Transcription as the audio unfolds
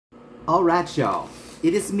Alright, y'all.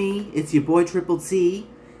 It is me, it's your boy Triple T,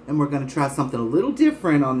 and we're going to try something a little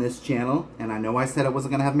different on this channel. And I know I said I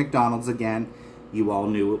wasn't going to have McDonald's again. You all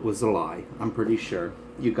knew it was a lie, I'm pretty sure.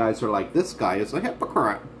 You guys are like, this guy is a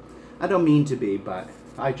hypocrite. I don't mean to be, but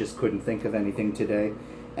I just couldn't think of anything today.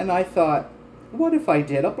 And I thought, what if I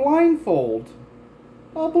did a blindfold?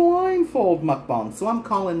 A blindfold mukbang. So I'm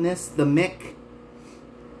calling this the Mc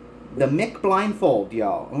blindfold,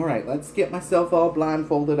 y'all. Alright, let's get myself all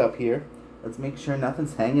blindfolded up here. Let's make sure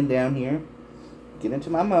nothing's hanging down here. Get into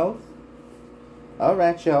my mouth.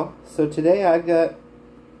 Alright, y'all. So today I got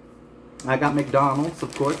McDonald's,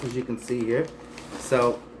 of course, as you can see here.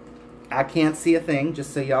 So I can't see a thing,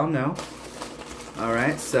 just so y'all know.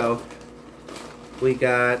 Alright, so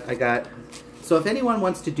so if anyone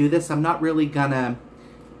wants to do this, I'm not really gonna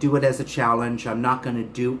do it as a challenge. I'm not gonna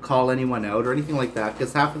call anyone out or anything like that,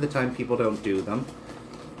 because half of the time people don't do them.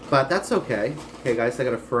 But that's okay. Okay, guys, I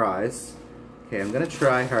got a fries. Okay, I'm gonna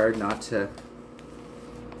try hard not to.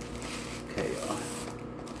 Okay, y'all.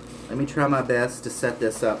 Let me try my best to set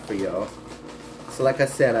this up for y'all. So like I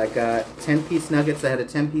said, I got 10-piece nuggets. I had a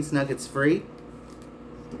 10-piece nuggets free.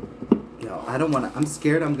 Yo, I don't wanna, I'm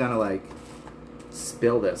scared I'm gonna like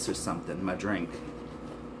spill this or something, my drink.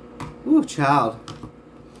 Ooh, child.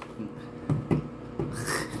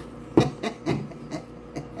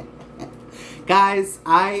 Guys,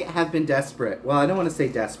 I have been desperate. Well, I don't want to say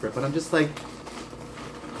desperate, but I'm just like,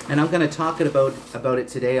 and I'm going to talk about it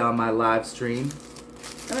today on my live stream.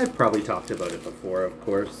 And I've probably talked about it before, of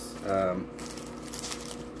course.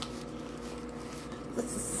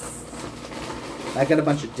 I got a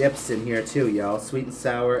bunch of dips in here too, y'all. Sweet and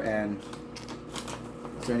sour, and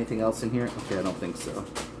is there anything else in here? Okay, I don't think so.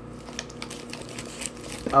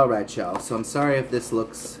 Alright, y'all. So I'm sorry if this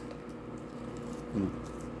looks...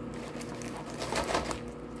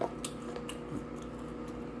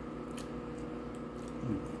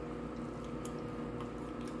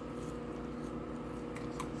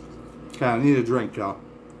 Okay, I need a drink, y'all.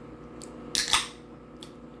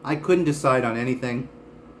 I couldn't decide on anything.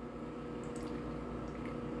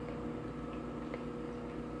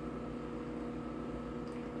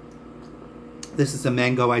 This is a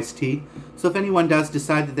mango iced tea. So if anyone does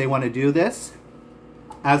decide that they want to do this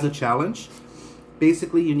as a challenge,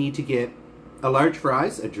 basically you need to get a large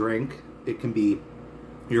fries, a drink. It can be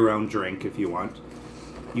your own drink if you want.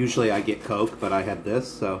 Usually I get Coke, but I had this,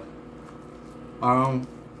 so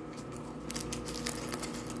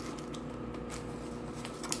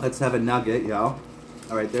let's have a nugget, y'all.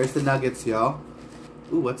 Alright, there's the nuggets, y'all.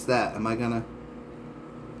 Ooh, what's that? Am I gonna...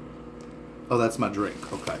 Oh, that's my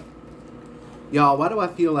drink. Okay. Y'all, why do I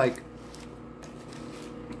feel like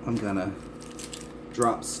I'm gonna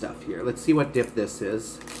drop stuff here? Let's see what dip this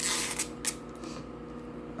is.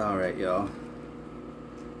 Alright, y'all.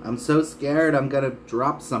 I'm so scared I'm gonna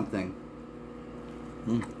drop something.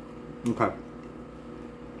 Okay.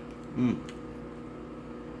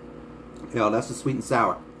 Y'all, that's the sweet and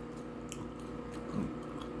sour.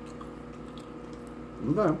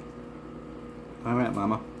 Okay. Alright,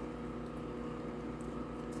 mama.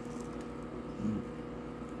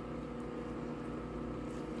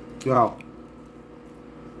 Y'all,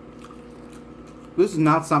 this is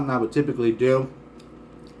not something I would typically do.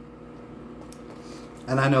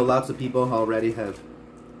 And I know lots of people already have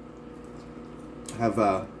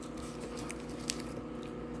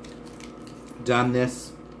done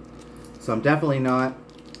this. So I'm definitely not,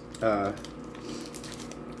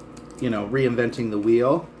 you know, reinventing the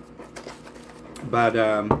wheel. But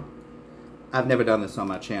I've never done this on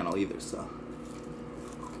my channel either, so.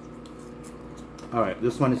 Alright,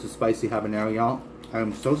 this one is a spicy habanero, y'all.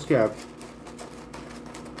 I'm so scared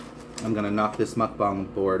I'm gonna knock this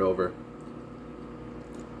mukbang board over.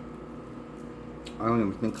 I don't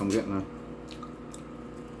even think I'm getting a...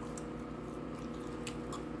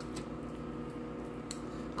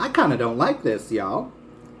 I kinda don't like this, y'all.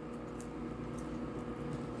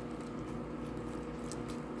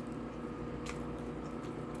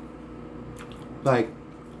 Like,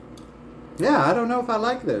 yeah, I don't know if I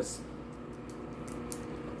like this.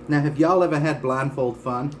 Now, have y'all ever had blindfold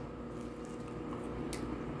fun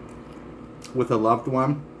with a loved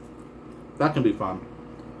one? That can be fun.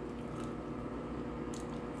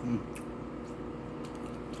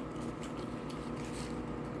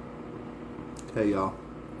 Okay, y'all.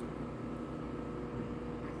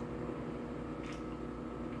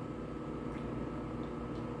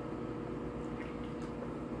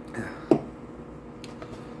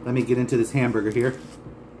 Let me get into this hamburger here.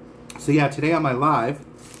 So yeah, today on my live,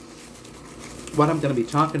 what I'm going to be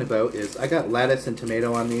talking about is, I got lettuce and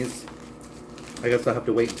tomato on these. I guess I'll have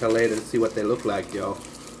to wait until later to see what they look like, y'all.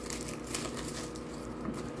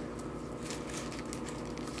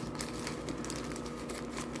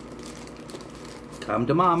 Come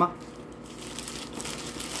to mama.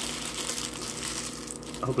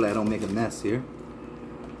 Hopefully I don't make a mess here.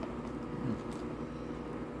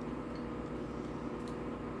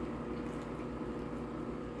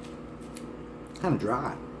 Kind of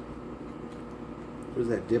dry. Where's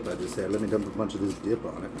that dip I just had? Let me dump a bunch of this dip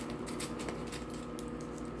on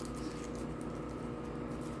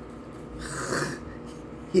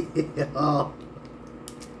it. Yeah.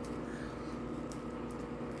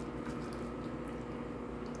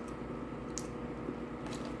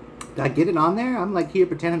 Did I get it on there? I'm like here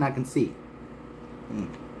pretending I can see.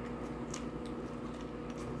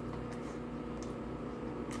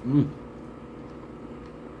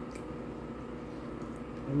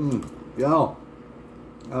 Yo.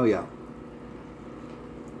 Oh yeah.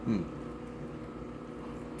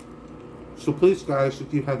 So please guys,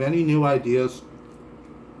 if you have any new ideas,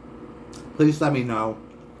 please let me know.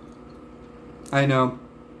 I know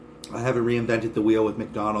I haven't reinvented the wheel with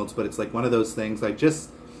McDonald's, but it's like one of those things. I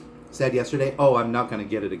just said yesterday, oh, I'm not going to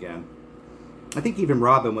get it again. I think even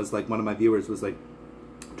Robin was like, one of my viewers was like,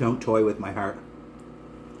 don't toy with my heart.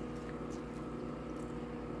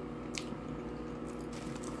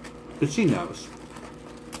 Because she knows.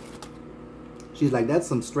 She's like, that's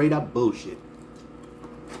some straight up bullshit.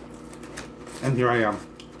 And here I am.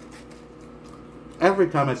 Every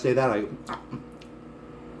time I say that,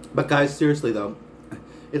 But guys, seriously though,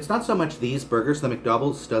 it's not so much these burgers. The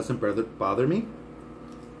McDonald's doesn't bother me.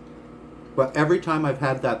 But every time I've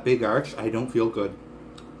had that big arch, I don't feel good.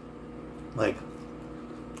 Like,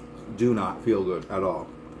 do not feel good at all.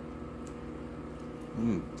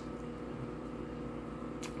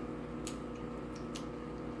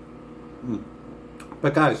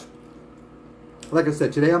 But guys, like I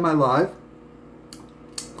said, today on my live,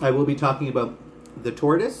 I will be talking about the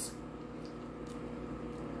tortoise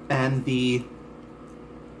and the,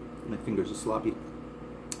 my fingers are sloppy,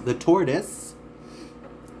 the tortoise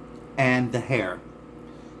and the hare.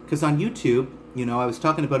 Because on YouTube, you know, I was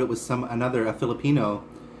talking about it with a Filipino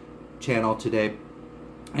channel today,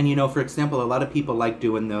 and you know, for example, a lot of people like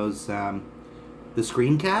doing those the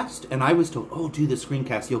screencast, and I was told, oh, do the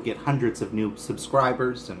screencast, you'll get hundreds of new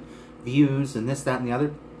subscribers and views and this, that, and the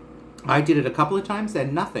other. I did it a couple of times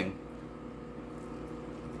and nothing.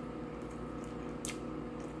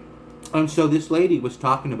 And so this lady was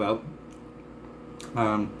talking about,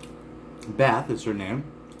 Beth is her name.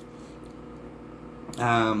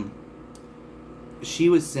 She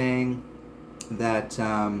was saying that,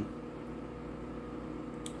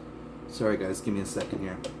 sorry guys, give me a second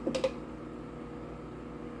here.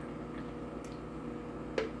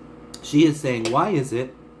 She is saying, why is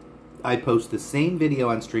it I post the same video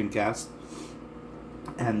on Streamcast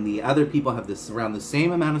and the other people have this around the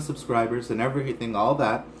same amount of subscribers and everything, all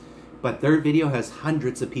that, but their video has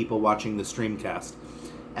hundreds of people watching the Streamcast,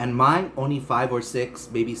 and mine only 5 or 6,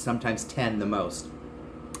 maybe sometimes 10 the most.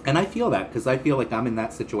 And I feel that because I feel like I'm in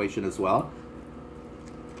that situation as well.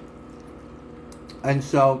 And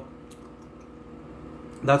so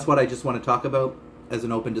that's what I just want to talk about as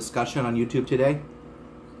an open discussion on YouTube today.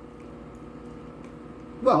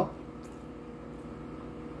 Well,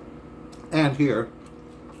 and here,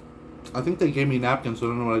 I think they gave me napkins, so I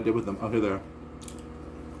don't know what I did with them. Oh, here they are.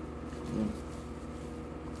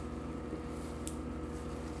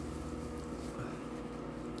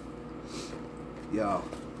 Yeah.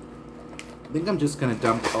 I think I'm just going to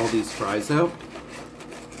dump all these fries out.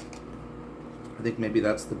 I think maybe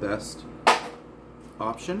that's the best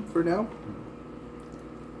option for now.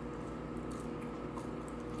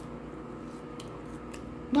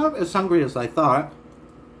 Not as hungry as I thought.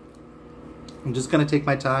 I'm just going to take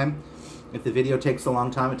my time. If the video takes a long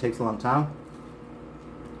time, it takes a long time.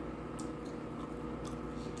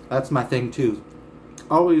 That's my thing too.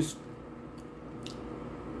 Always,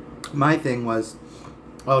 my thing was,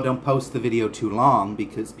 oh, don't post the video too long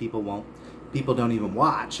because people don't even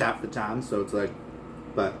watch half the time. So it's like,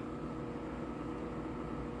 but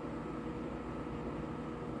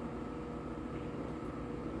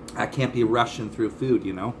I can't be rushing through food,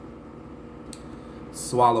 you know,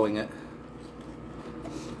 swallowing it.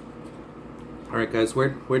 All right, guys, where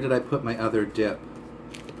did I put my other dip?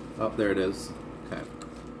 Oh, there it is. Okay.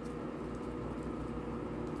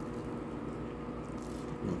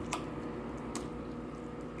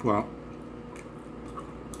 Well,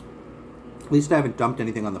 at least I haven't dumped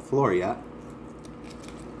anything on the floor yet.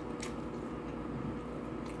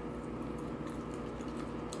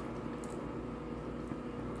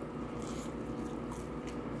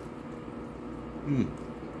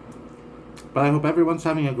 But I hope everyone's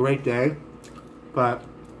having a great day. But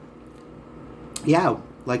yeah,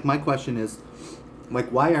 like my question is, like,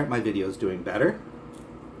 why aren't my videos doing better?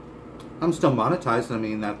 I'm still monetized. I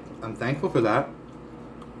mean, that I'm thankful for that.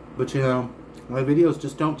 But you know, my videos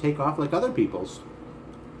just don't take off like other people's.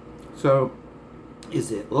 So,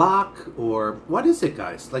 is it luck or what is it,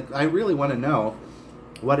 guys? Like, I really want to know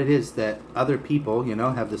what it is that other people, you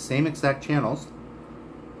know, have the same exact channels,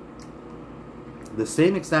 the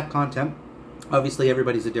same exact content. Obviously,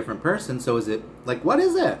 everybody's a different person. So, is it like, what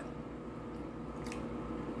is it?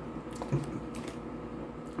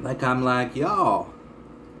 Like, I'm like, y'all.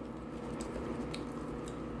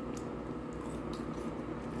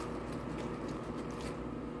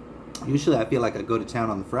 Usually I feel like I go to town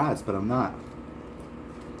on the fries, but I'm not.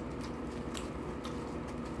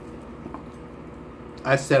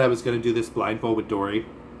 I said I was going to do this blindfold with Dory.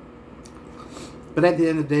 But at the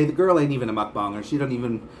end of the day, the girl ain't even a mukbanger. She don't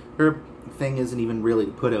even, her thing isn't even really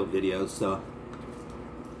to put out videos, so.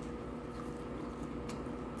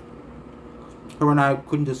 Her and I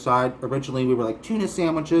couldn't decide. Originally we were like tuna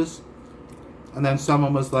sandwiches. And then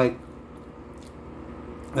someone was like,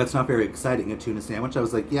 that's not very exciting, a tuna sandwich. I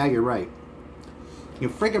was like, yeah, you're right. You're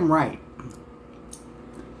friggin' right.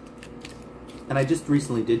 And I just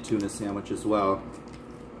recently did tuna sandwich as well.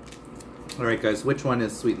 Alright guys, which one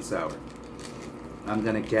is sweet and sour? I'm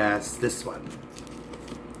gonna guess this one.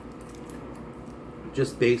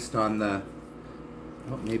 Just based on the...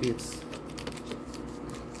 Oh, maybe it's...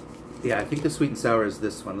 Yeah, I think the sweet and sour is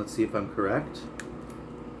this one. Let's see if I'm correct.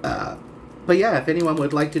 But yeah, if anyone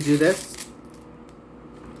would like to do this,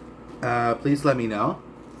 please let me know.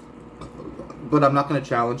 But I'm not going to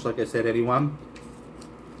challenge, like I said, anyone.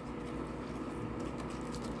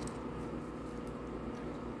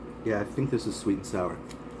 Yeah, I think this is sweet and sour.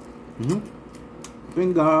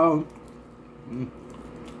 Bingo!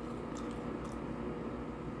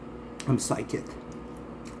 I'm psychic.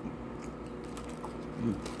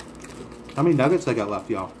 How many nuggets I got left,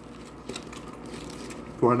 y'all?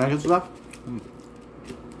 4 nuggets left?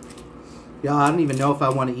 Yeah, I don't even know if I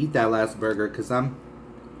want to eat that last burger because I'm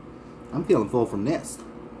feeling full from this.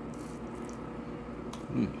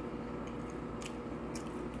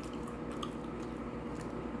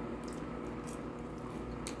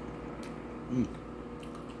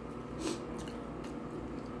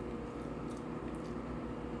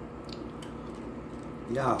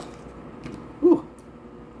 Yeah. Whew.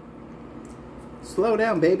 Slow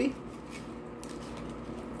down, baby.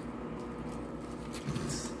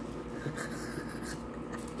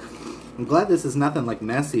 I'm glad this is nothing like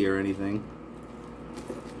messy or anything.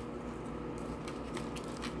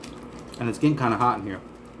 And it's getting kind of hot in here.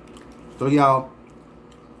 So y'all,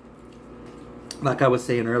 like I was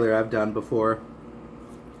saying earlier, I've done before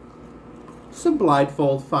some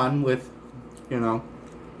blindfold fun with, you know,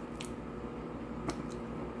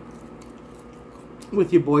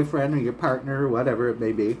 with your boyfriend or your partner or whatever it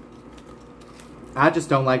may be. I just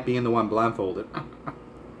don't like being the one blindfolded.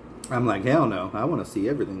 I'm like, hell no, I want to see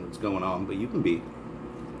everything that's going on, but you can be.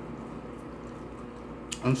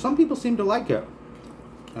 And some people seem to like it.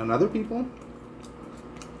 And other people,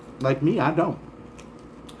 like me, I don't.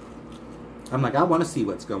 I'm like, I want to see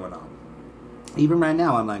what's going on. Even right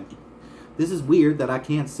now, I'm like, this is weird that I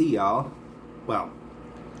can't see y'all. Well,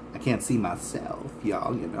 I can't see myself,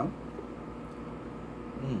 y'all, you know.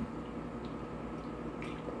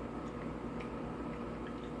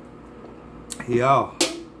 Yo.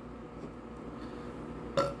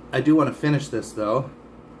 I do want to finish this though.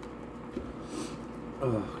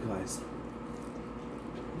 Oh, guys.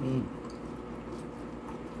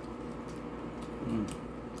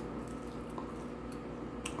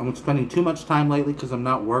 I'm spending too much time lately because I'm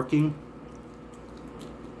not working.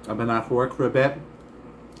 I've been off work for a bit.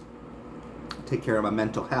 Take care of my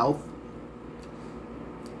mental health.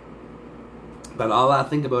 But all I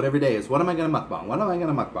think about every day is, what am I going to mukbang? What am I going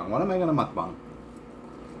to mukbang? What am I going to mukbang?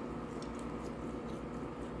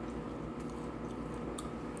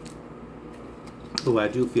 Ooh, I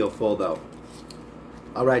do feel full though.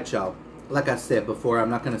 Alright, y'all. Like I said before, I'm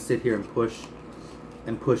not going to sit here and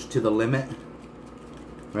push to the limit.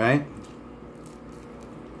 Right?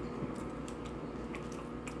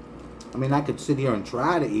 I mean, I could sit here and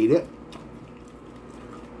try to eat it.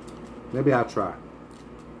 Maybe I'll try.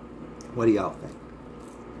 What do y'all think?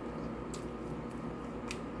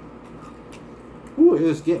 Ooh, it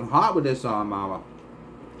is getting hot with this on, mama.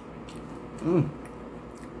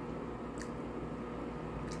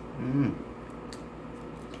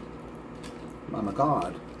 Oh my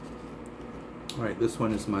God. Alright, this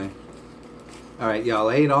one is my... Alright, y'all,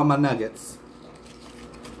 I ate all my nuggets.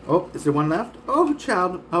 Oh, is there one left? Oh,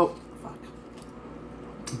 child. Oh, fuck.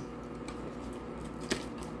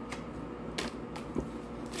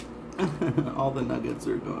 All the nuggets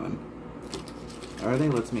are gone. Are they?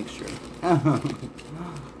 Let's make sure.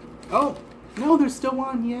 Oh, no, there's still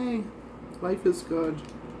one. Yay. Life is good.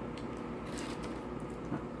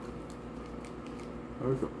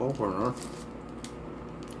 There's the opener.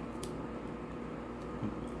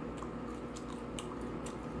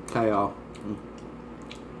 Okay, y'all.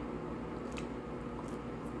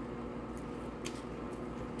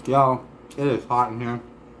 Y'all, it is hot in here.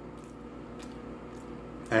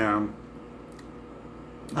 And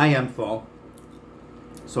I am full.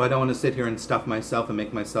 So I don't want to sit here and stuff myself and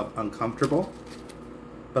make myself uncomfortable.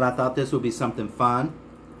 But I thought this would be something fun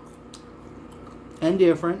and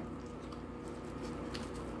different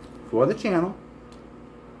for the channel.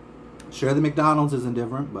 Sure, the McDonald's isn't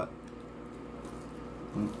different, but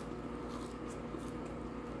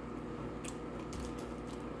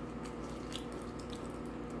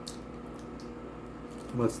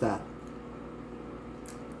what's that?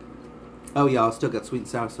 Oh, y'all still got sweet and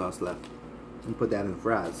sour sauce left. And put that in the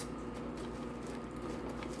fries.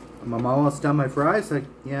 I'm almost done my fries. Like,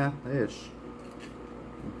 yeah, ish.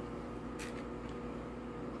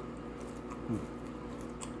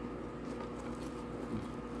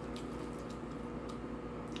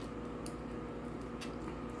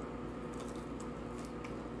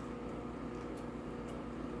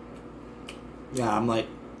 Yeah, I'm like,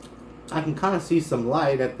 I can kind of see some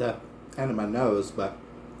light at the end of my nose, but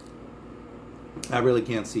I really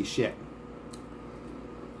can't see shit.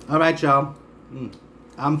 Alright, y'all.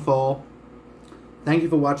 I'm full. Thank you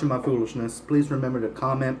for watching my foolishness. Please remember to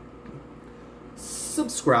comment,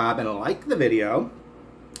 subscribe, and like the video.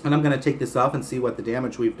 And I'm going to take this off and see what the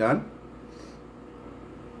damage we've done.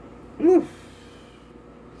 Oof.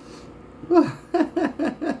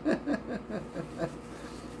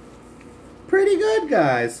 Pretty good,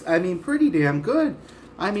 guys. I mean, pretty damn good.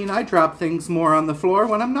 I mean, I drop things more on the floor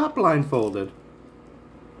when I'm not blindfolded.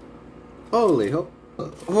 Holy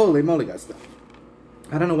moly, guys.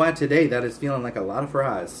 I don't know why today that is feeling like a lot of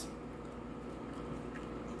fries.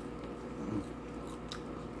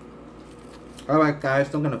 Alright,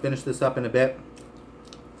 guys. I'm going to finish this up in a bit.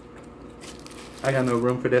 I got no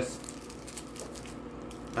room for this.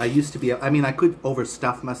 I used to be, I mean, I could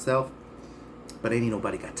overstuff myself, but ain't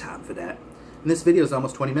nobody got time for that. And this video is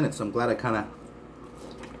almost 20 minutes, so I'm glad I kind of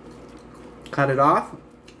cut it off.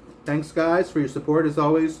 Thanks, guys, for your support, as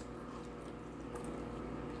always.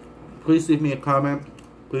 Please leave me a comment.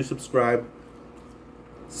 Please subscribe.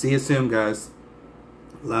 See you soon, guys.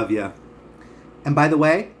 Love ya. And by the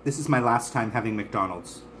way, this is my last time having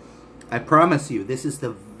McDonald's. I promise you, this is the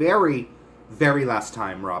very, very last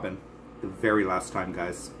time, Robin. The very last time,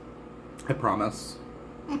 guys. I promise.